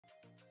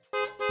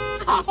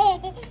Hey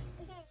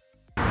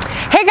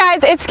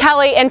guys, it's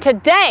Kelly, and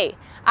today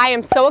I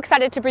am so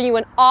excited to bring you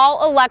an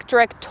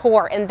all-electric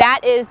tour, and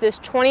that is this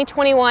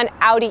 2021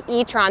 Audi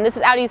E-Tron. This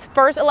is Audi's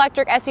first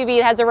electric SUV.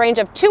 It has a range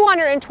of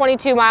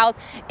 222 miles.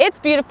 It's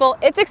beautiful,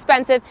 it's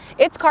expensive,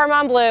 it's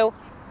Carmine Blue.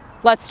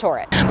 Let's tour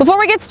it. Before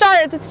we get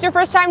started, if this is your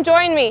first time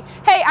joining me,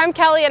 hey, I'm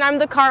Kelly and I'm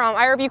the car mom.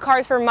 I review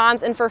cars for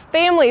moms and for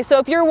families. So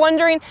if you're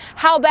wondering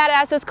how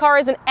badass this car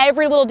is and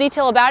every little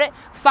detail about it,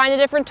 find a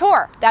different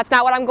tour. That's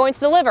not what I'm going to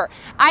deliver.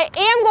 I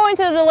am going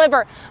to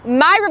deliver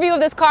my review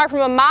of this car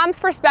from a mom's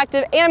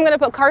perspective, and I'm going to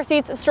put car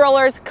seats,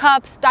 strollers,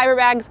 cups, diaper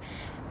bags,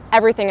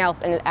 everything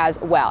else in it as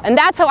well. And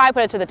that's how I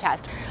put it to the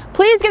test.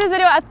 Please give this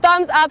video a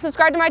thumbs up,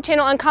 subscribe to my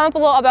channel, and comment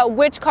below about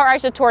which car I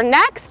should tour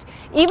next.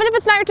 Even if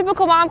it's not your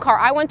typical mom car,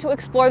 I want to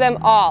explore them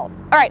all. All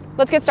right,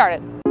 let's get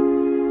started.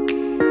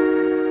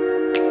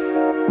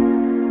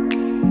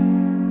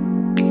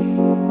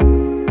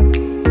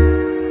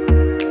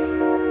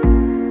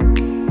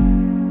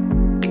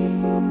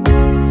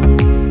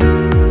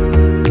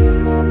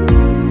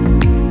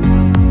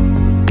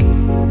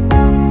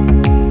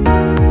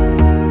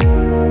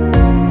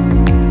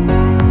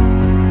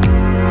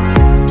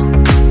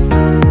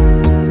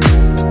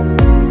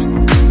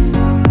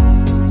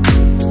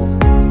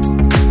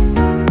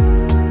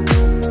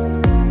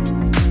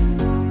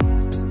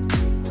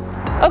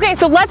 Okay,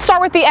 so let's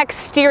start with the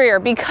exterior,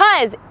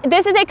 because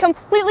this is a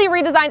completely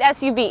redesigned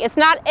SUV. It's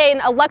not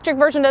an electric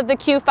version of the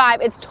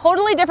Q5. It's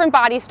totally different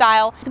body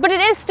style, but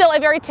it is still a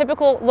very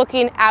typical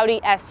looking Audi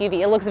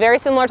SUV. It looks very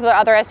similar to the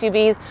other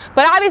SUVs,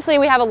 but obviously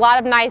we have a lot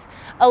of nice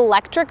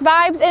electric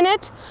vibes in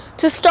it.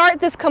 To start,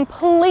 this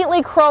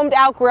completely chromed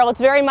out grille.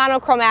 It's very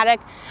monochromatic.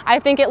 I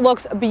think it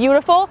looks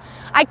beautiful.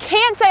 I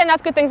can't say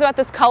enough good things about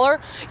this color.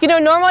 You know,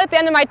 normally at the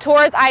end of my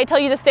tours, I tell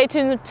you to stay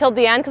tuned until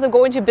the end because I'm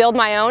going to build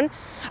my own.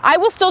 I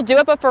will still do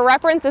it, but for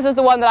reference, this is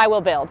the one that I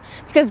will build,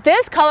 because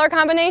this color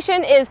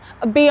combination is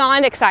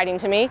beyond exciting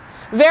to me.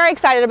 Very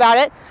excited about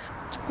it.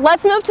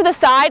 Let's move to the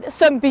side.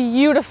 Some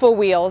beautiful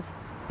wheels.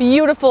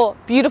 Beautiful,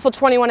 beautiful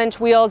 21-inch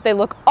wheels. They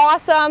look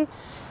awesome.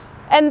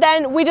 And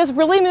then we just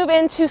really move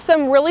into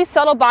some really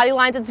subtle body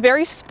lines. It's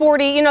very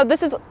sporty. You know,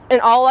 this is an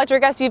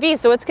all-electric SUV,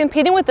 so it's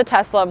competing with the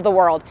Tesla of the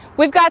world.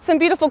 We've got some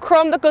beautiful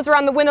chrome that goes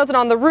around the windows and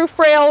on the roof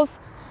rails.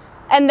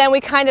 And then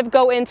we kind of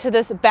go into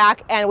this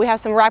back end. We have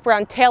some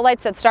wraparound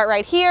taillights that start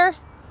right here.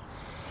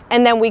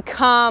 And then we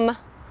come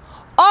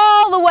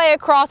all the way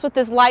across with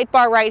this light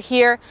bar right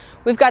here.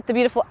 We've got the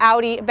beautiful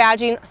Audi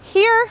badging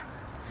here.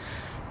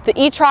 The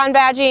E-Tron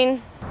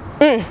badging.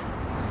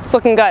 It's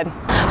looking good.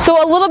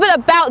 So a little bit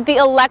about the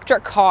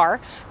electric car.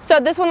 So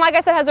this one, like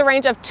I said, has a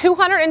range of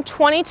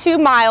 222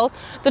 miles.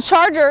 The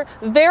charger,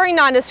 very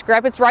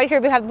nondescript. It's right here.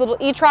 We have the little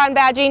E-Tron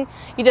badging.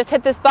 You just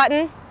hit this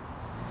button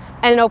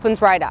and it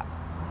opens right up.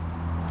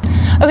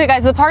 Okay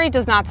guys, the party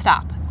does not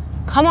stop.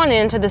 Come on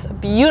into this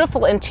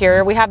beautiful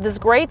interior. We have this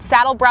great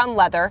saddle brown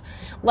leather.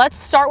 Let's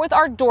start with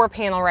our door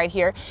panel right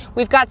here.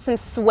 We've got some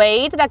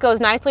suede that goes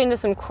nicely into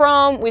some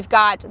chrome. We've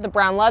got the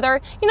brown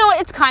leather. You know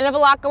what, it's kind of a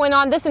lot going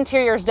on. This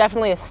interior is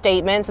definitely a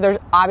statement, so there's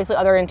obviously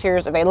other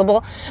interiors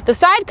available. The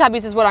side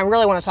cubbies is what I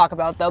really want to talk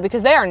about though,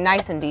 because they are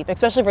nice and deep,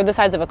 especially for this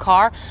size of a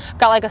car.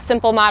 Got like a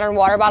simple modern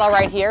water bottle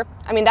right here.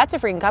 I mean, that's a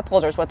freaking cup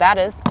holder is what that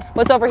is.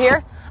 What's over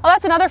here? Oh,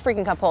 that's another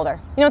freaking cup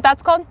holder. You know what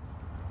that's called?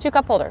 2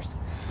 cup holders.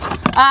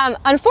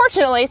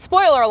 Unfortunately,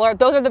 spoiler alert,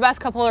 those are the best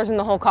cup holders in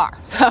the whole car.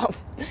 So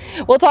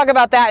we'll talk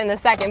about that in a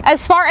second.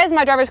 As far as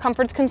my driver's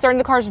comfort is concerned,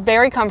 the car is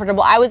very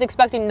comfortable. I was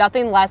expecting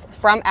nothing less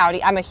from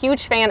Audi. I'm a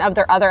huge fan of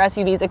their other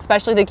SUVs,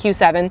 especially the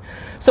Q7.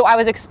 So I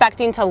was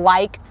expecting to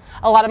like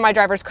a lot of my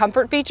driver's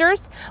comfort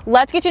features.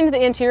 Let's get into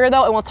the interior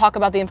though, and we'll talk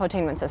about the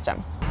infotainment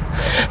system.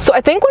 So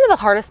I think one of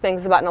the hardest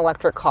things about an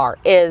electric car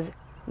is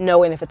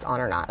knowing if it's on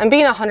or not. I'm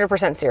being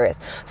 100% serious.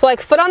 So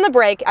like, foot on the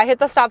brake, I hit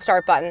the stop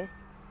start button,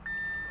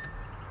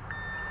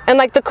 and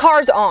like the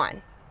car's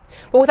on,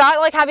 but without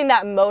like having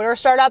that motor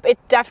start up, it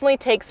definitely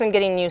takes some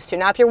getting used to.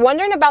 Now, if you're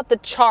wondering about the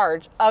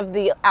charge of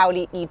the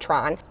Audi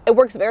E-Tron, it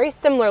works very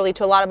similarly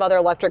to a lot of other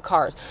electric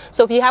cars.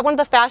 So if you have one of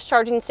the fast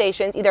charging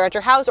stations, either at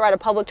your house or at a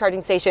public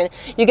charging station,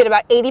 you get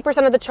about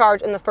 80% of the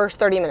charge in the first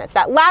 30 minutes.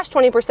 That last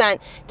 20%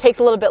 takes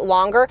a little bit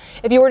longer.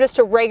 If you were just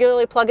to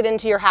regularly plug it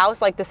into your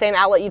house, like the same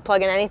outlet you'd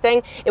plug in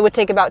anything, it would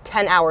take about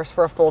 10 hours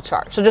for a full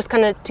charge. So just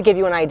kind of to give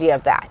you an idea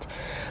of that.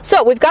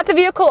 So we've got the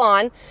vehicle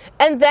on,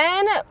 and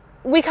then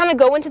we kind of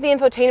go into the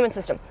infotainment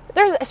system.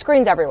 There's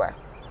screens everywhere.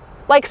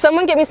 Like,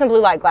 someone get me some blue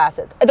light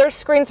glasses. There's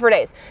screens for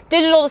days.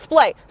 Digital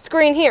display,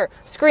 screen here,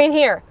 screen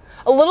here.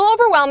 A little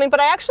overwhelming,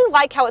 but I actually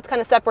like how it's kind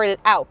of separated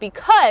out,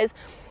 because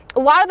a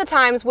lot of the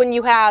times when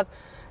you have,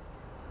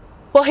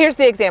 well, here's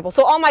the example.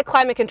 So all my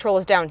climate control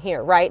is down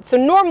here, right? So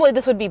normally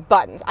this would be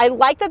buttons. I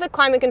like that the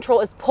climate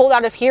control is pulled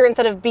out of here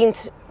instead of being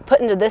put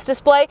into this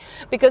display,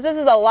 because this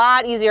is a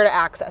lot easier to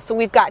access. So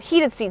we've got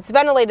heated seats,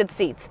 ventilated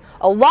seats,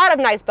 a lot of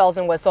nice bells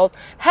and whistles,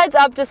 heads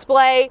up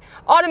display,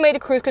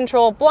 automated cruise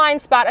control,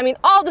 blind spot. I mean,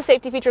 all the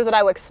safety features that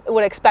I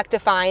would expect to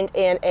find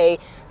in a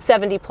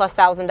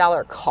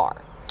 $70,000+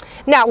 car.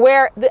 Now,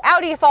 where the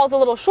Audi falls a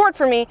little short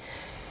for me,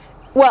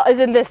 well,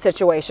 is in this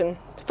situation.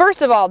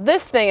 First of all,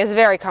 this thing is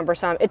very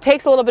cumbersome. It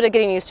takes a little bit of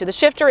getting used to. The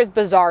shifter is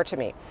bizarre to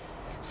me.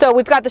 So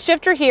we've got the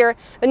shifter here,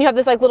 then you have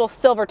this like little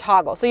silver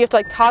toggle. So you have to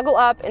like toggle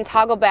up and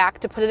toggle back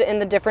to put it in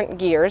the different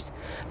gears.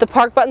 The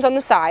park button's on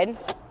the side.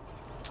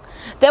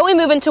 Then we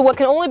move into what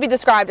can only be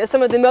described as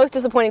some of the most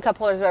disappointing cup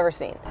holders I've ever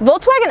seen.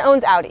 Volkswagen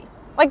owns Audi.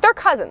 Like, they're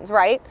cousins,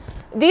 right?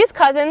 These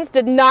cousins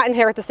did not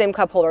inherit the same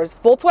cup holders.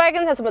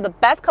 Volkswagen has some of the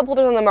best cup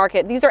holders on the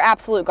market. These are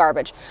absolute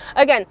garbage.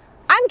 Again,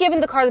 I'm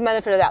giving the car the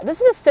benefit of the doubt. This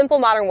is a simple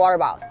modern water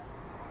bottle.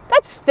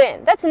 That's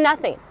thin. That's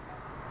nothing.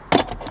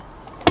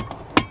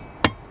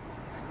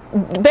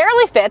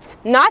 Barely fits,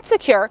 not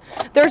secure.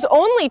 There's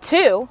only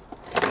two.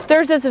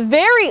 There's this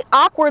very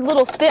awkward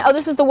little thing. Oh,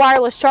 this is the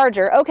wireless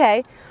charger.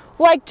 Okay.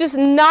 Like, just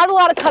not a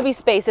lot of cubby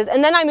spaces.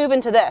 And then I move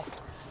into this.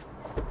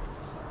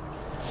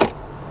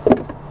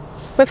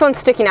 My phone's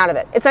sticking out of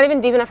it. It's not even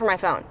deep enough for my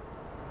phone.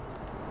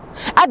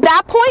 At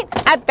that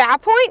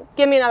point,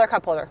 give me another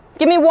cup holder.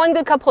 Give me one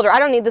good cup holder. I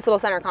don't need this little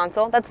center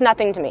console. That's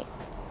nothing to me.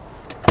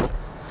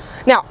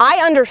 Now, I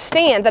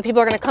understand that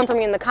people are going to come for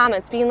me in the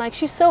comments being like,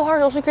 she's so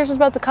hard, all she cares is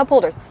about the cup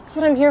holders. That's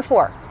what I'm here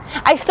for.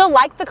 I still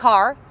like the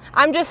car.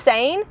 I'm just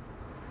saying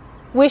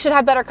we should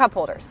have better cup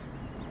holders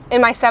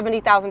in my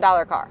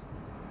 $70,000 car.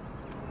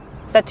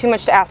 Is that too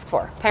much to ask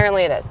for?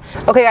 Apparently it is.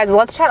 Okay guys,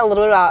 let's chat a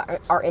little bit about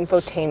our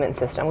infotainment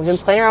system. We've been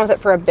playing around with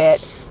it for a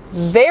bit.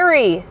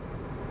 Very,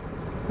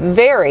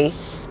 very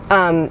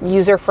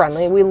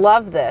user-friendly. We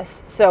love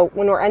this. So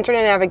when we're entering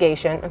a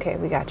navigation, okay,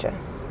 we gotcha.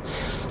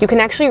 You can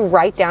actually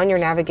write down your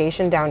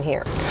navigation down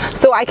here.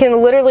 So I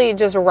can literally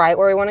just write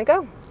where we want to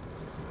go.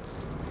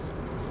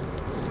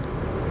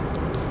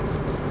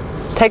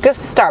 Take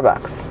us to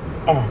Starbucks.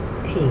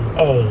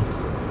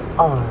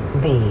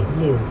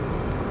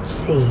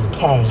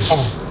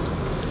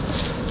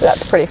 STARBUCKS.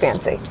 That's pretty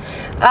fancy.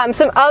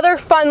 Some other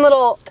fun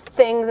little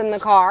things in the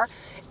car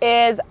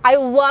is I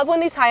love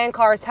when these high-end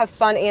cars have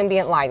fun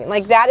ambient lighting.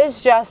 Like, that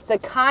is just the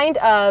kind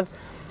of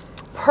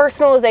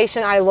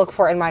personalization I look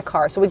for in my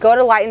car. So we go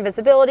to light and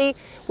visibility,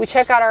 we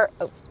check out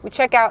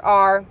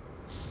our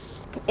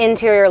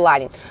interior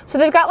lighting. So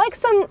they've got like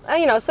some,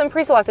 some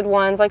pre-selected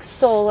ones like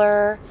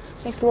solar,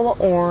 makes a little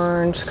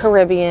orange,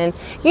 Caribbean.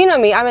 You know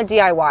me, I'm a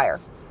DIYer.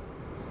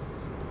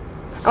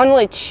 I want to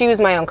really choose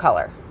my own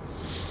color.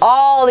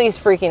 All these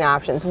freaking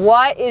options.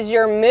 What is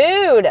your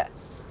mood?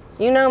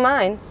 You know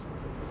mine.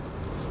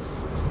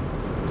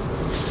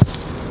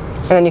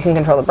 And then you can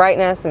control the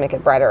brightness and make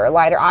it brighter or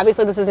lighter.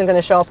 Obviously, this isn't going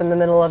to show up in the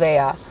middle of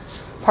a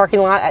parking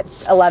lot at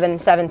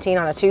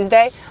 11:17 on a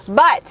Tuesday,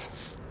 but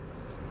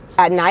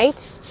at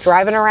night,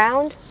 driving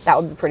around,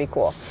 that would be pretty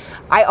cool.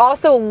 I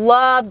also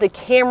love the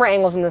camera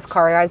angles in this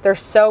car, guys. They're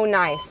so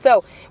nice.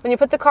 So when you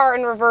put the car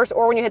in reverse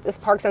or when you hit this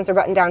park sensor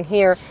button down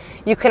here,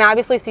 you can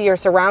obviously see your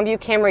surround view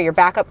camera, your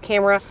backup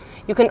camera.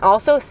 You can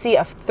also see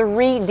a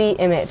 3D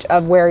image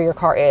of where your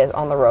car is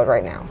on the road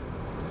right now.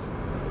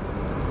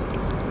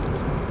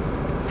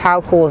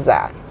 How cool is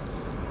that?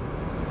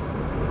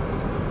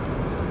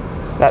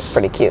 That's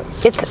pretty cute.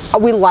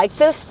 We like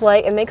the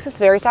display. It makes this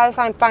very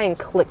satisfying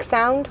click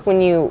sound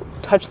when you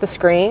touch the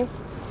screen.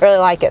 Really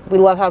like it. We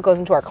love how it goes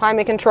into our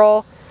climate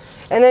control.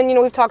 And then,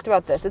 we've talked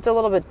about this. It's a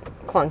little bit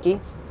clunky,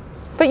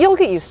 but you'll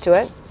get used to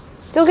it.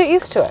 You'll get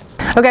used to it.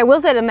 Okay, I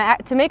will say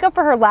to make up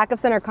for her lack of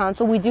center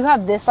console, we do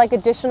have this like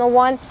additional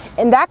one,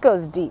 and that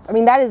goes deep. I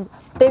mean, that is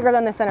bigger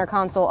than the center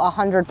console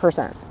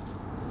 100%.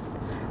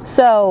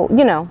 So,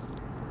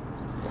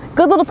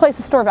 good little place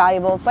to store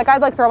valuables. Like,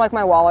 I'd throw like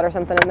my wallet or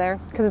something in there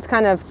because it's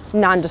kind of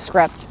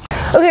nondescript.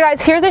 Okay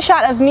guys, here's a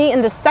shot of me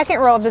in the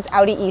second row of this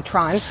Audi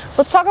E-Tron.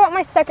 Let's talk about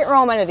my second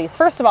row amenities.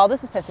 First of all,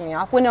 this is pissing me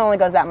off. Window only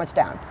goes that much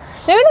down.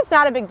 Maybe that's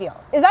not a big deal.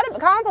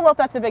 Comment below if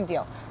that's a big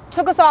deal.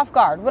 Took us off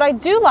guard. What I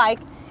do like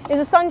is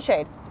a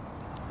sunshade.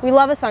 We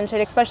love a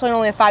sunshade, especially in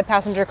only a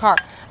 5-passenger car.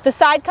 The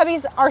side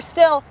cubbies are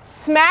still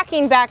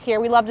smacking back here.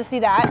 We love to see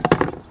that.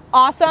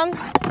 Awesome.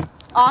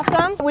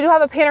 Awesome. We do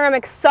have a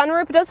panoramic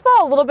sunroof. It does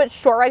fall a little bit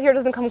short right here. It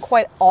doesn't come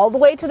quite all the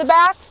way to the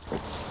back.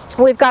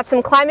 We've got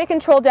some climate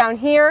control down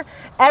here.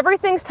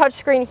 Everything's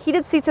touchscreen,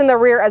 heated seats in the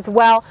rear as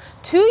well.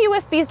 2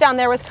 USBs down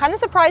there. Was kind of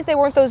surprised they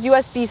weren't those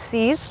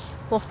USB-Cs. A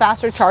little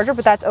faster charger,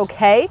 but that's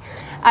okay.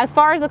 As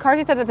far as the car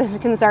seat setup is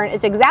concerned,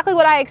 it's exactly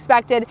what I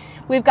expected.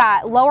 We've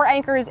got lower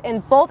anchors in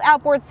both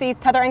outboard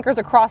seats, tether anchors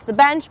across the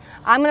bench.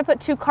 I'm gonna put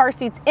 2 car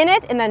seats in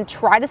it and then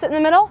try to sit in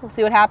the middle. We'll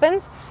see what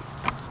happens.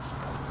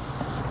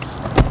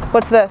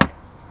 What's this?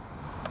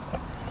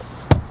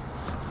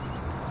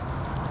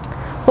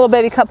 Little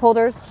baby cup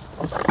holders.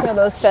 See how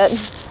those fit.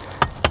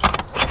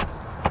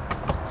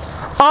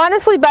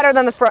 Honestly better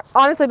than the front.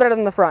 Honestly better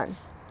than the front.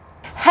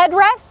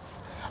 Headrests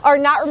are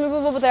not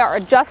removable, but they are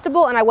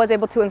adjustable, and I was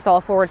able to install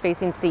a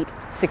forward-facing seat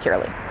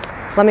securely.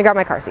 Let me grab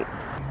my car seat.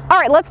 All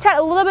right, let's chat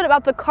a little bit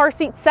about the car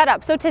seat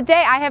setup. So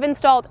today I have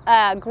installed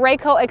a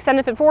Graco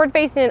extended fit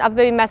forward-facing and Up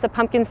Baby Mesa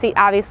pumpkin seat,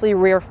 obviously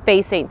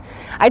rear-facing.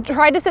 I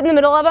tried to sit in the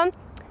middle of them.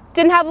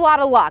 Didn't have a lot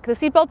of luck. The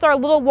seat belts are a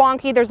little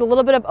wonky. There's a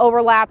little bit of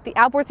overlap. The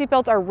outboard seat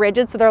belts are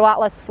rigid, so they're a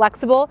lot less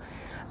flexible.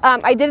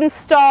 I did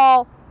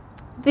install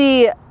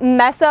the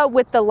Mesa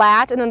with the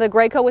latch and then the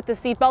gray coat with the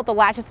seatbelt. The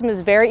latch system is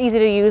very easy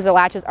to use. The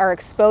latches are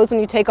exposed when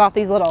you take off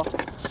these little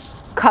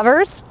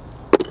covers.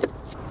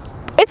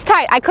 It's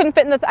tight. I couldn't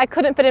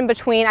fit in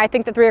between. I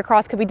think the 3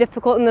 across could be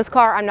difficult in this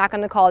car. I'm not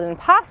going to call it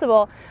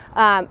impossible.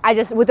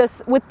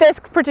 With this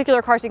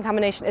particular car seat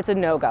combination, it's a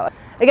no-go.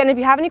 Again, if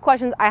you have any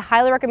questions, I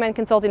highly recommend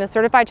consulting a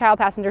certified child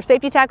passenger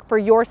safety tech for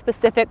your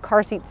specific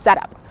car seat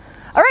setup.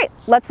 All right,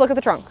 let's look at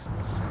the trunk.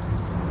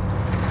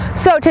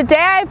 So today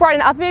I brought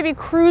an Up Baby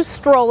Cruise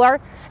stroller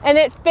and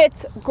it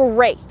fits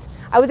great.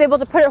 I was able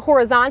to put it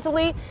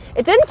horizontally.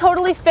 It didn't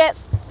totally fit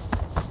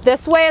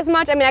this way as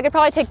much. I mean, I could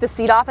probably take the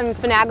seat off and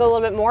finagle a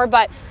little bit more,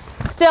 but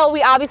still,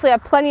 we obviously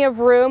have plenty of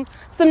room.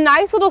 Some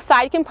nice little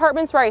side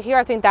compartments right here.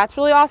 I think that's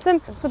really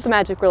awesome. That's what the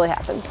magic really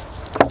happens.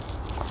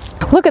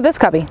 Look at this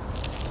cubby.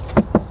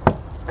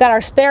 Got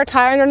our spare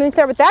tire underneath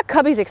there, but that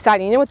cubby's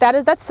exciting. You know what that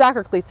is? That's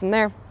soccer cleats in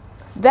there.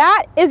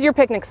 That is your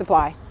picnic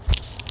supply.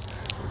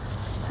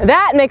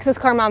 That makes this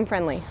car mom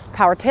friendly.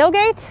 Power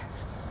tailgate.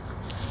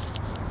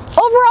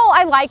 Overall,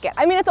 I like it.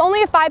 I mean, it's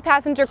only a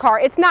 5-passenger car.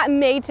 It's not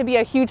made to be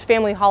a huge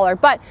family hauler,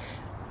 but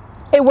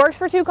it works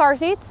for 2 car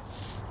seats.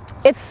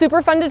 It's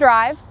super fun to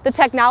drive. The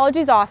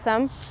technology's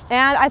awesome,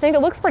 and I think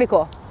it looks pretty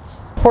cool.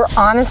 We're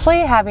honestly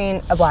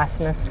having a blast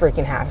in a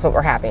freaking half is what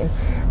we're having.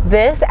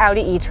 This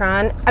Audi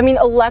E-Tron, I mean,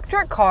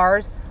 electric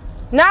cars,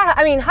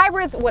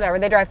 hybrids, whatever,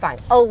 they drive fine.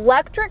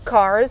 Electric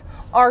cars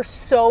are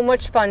so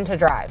much fun to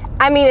drive.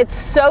 I mean, it's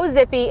so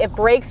zippy, it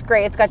brakes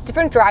great, it's got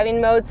different driving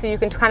modes so you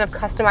can kind of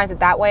customize it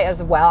that way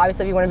as well.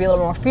 Obviously, if you want to be a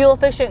little more fuel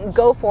efficient,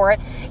 go for it.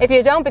 If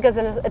you don't, because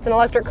it's an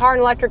electric car and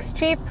electric's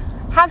cheap,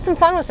 have some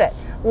fun with it.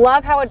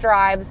 Love how it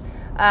drives.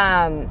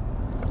 And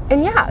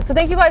yeah, so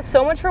thank you guys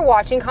so much for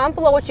watching. Comment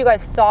below what you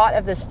guys thought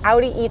of this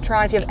Audi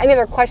E-Tron. If you have any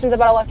other questions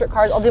about electric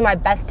cars, I'll do my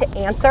best to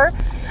answer.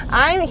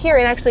 I'm here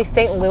in actually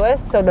St.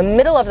 Louis, so the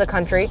middle of the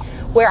country,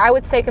 where I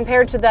would say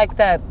compared to like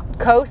the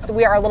coast,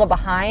 we are a little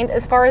behind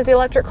as far as the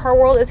electric car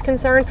world is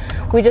concerned.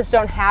 We just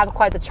don't have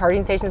quite the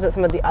charging stations that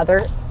some of the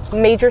other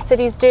major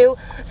cities do.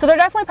 So they're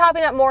definitely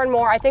popping up more and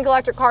more. I think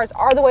electric cars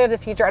are the way of the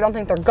future. I don't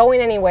think they're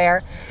going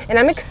anywhere. And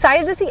I'm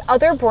excited to see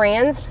other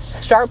brands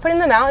start putting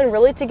them out and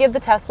really to give the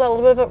Tesla a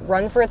little bit of a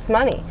run for its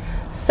money.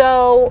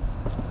 So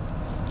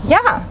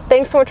yeah,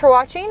 thanks so much for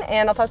watching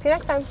and I'll talk to you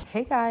next time.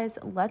 Hey guys,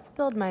 let's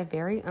build my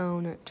very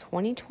own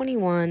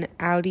 2021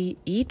 Audi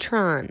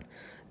E-Tron.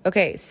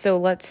 Okay, so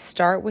let's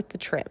start with the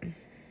trim.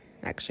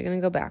 I'm actually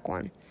gonna go back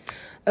one.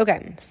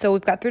 Okay, so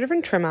we've got 3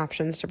 different trim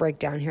options to break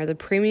down here. The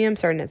Premium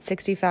starting at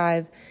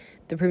 $65,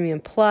 the Premium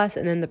Plus,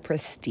 and then the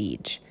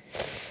Prestige.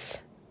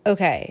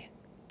 Okay,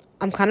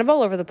 I'm kind of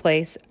all over the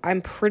place.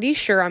 I'm pretty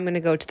sure I'm going to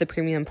go to the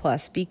Premium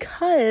Plus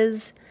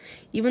because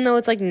even though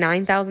it's like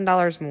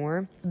 $9,000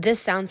 more, this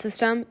sound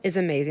system is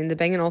amazing. The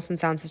Bang & Olufsen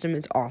sound system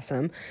is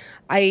awesome.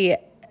 I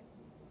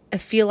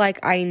feel like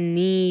I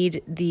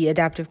need the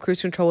adaptive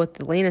cruise control with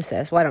the lane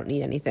assist. Well, I don't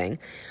need anything.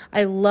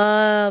 I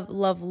love,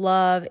 love,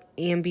 love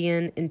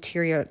ambient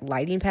interior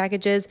lighting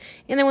packages,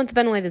 and I want the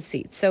ventilated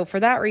seats. So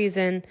for that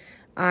reason,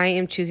 I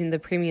am choosing the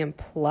Premium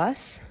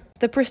Plus.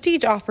 The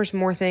Prestige offers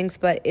more things,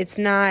 but it's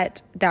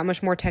not that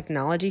much more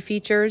technology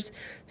features.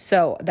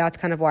 So that's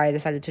kind of why I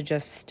decided to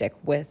just stick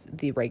with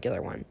the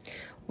regular one.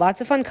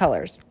 Lots of fun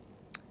colors.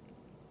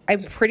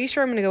 I'm pretty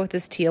sure I'm going to go with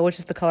this teal, which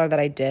is the color that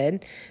I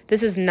did.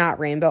 This is not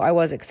rainbow. I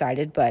was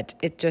excited, but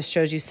it just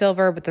shows you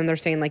silver. But then they're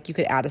saying, like, you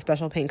could add a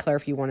special paint color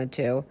if you wanted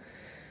to. I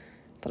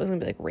thought it was going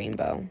to be, like,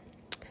 rainbow.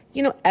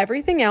 You know,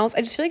 everything else,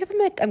 I just feel like if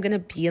I'm going to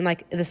be in,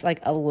 like, this,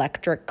 like,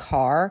 electric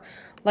car,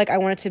 like, I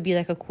want it to be,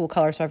 like, a cool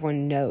color so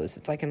everyone knows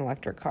it's, like, an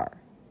electric car.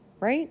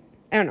 Right?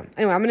 I don't know.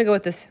 Anyway, I'm going to go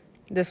with this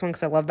one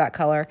because I love that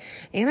color.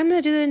 And I'm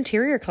going to do the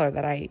interior color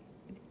that I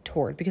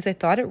toured because I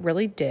thought it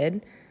really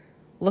did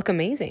look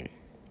amazing.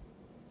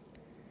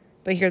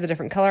 But here are the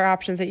different color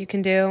options that you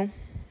can do.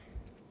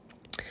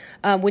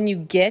 When you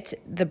get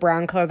the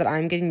brown color that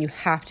I'm getting, you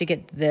have to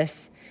get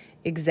this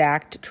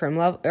exact trim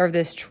level, or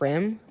this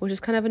trim, which is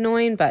kind of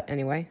annoying, but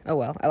anyway, oh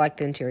well, I like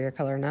the interior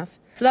color enough.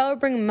 So that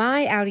would bring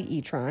my Audi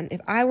E-Tron,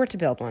 if I were to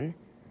build one,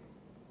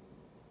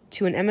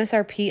 to an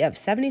MSRP of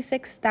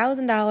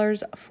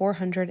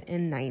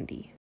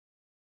 $76,490.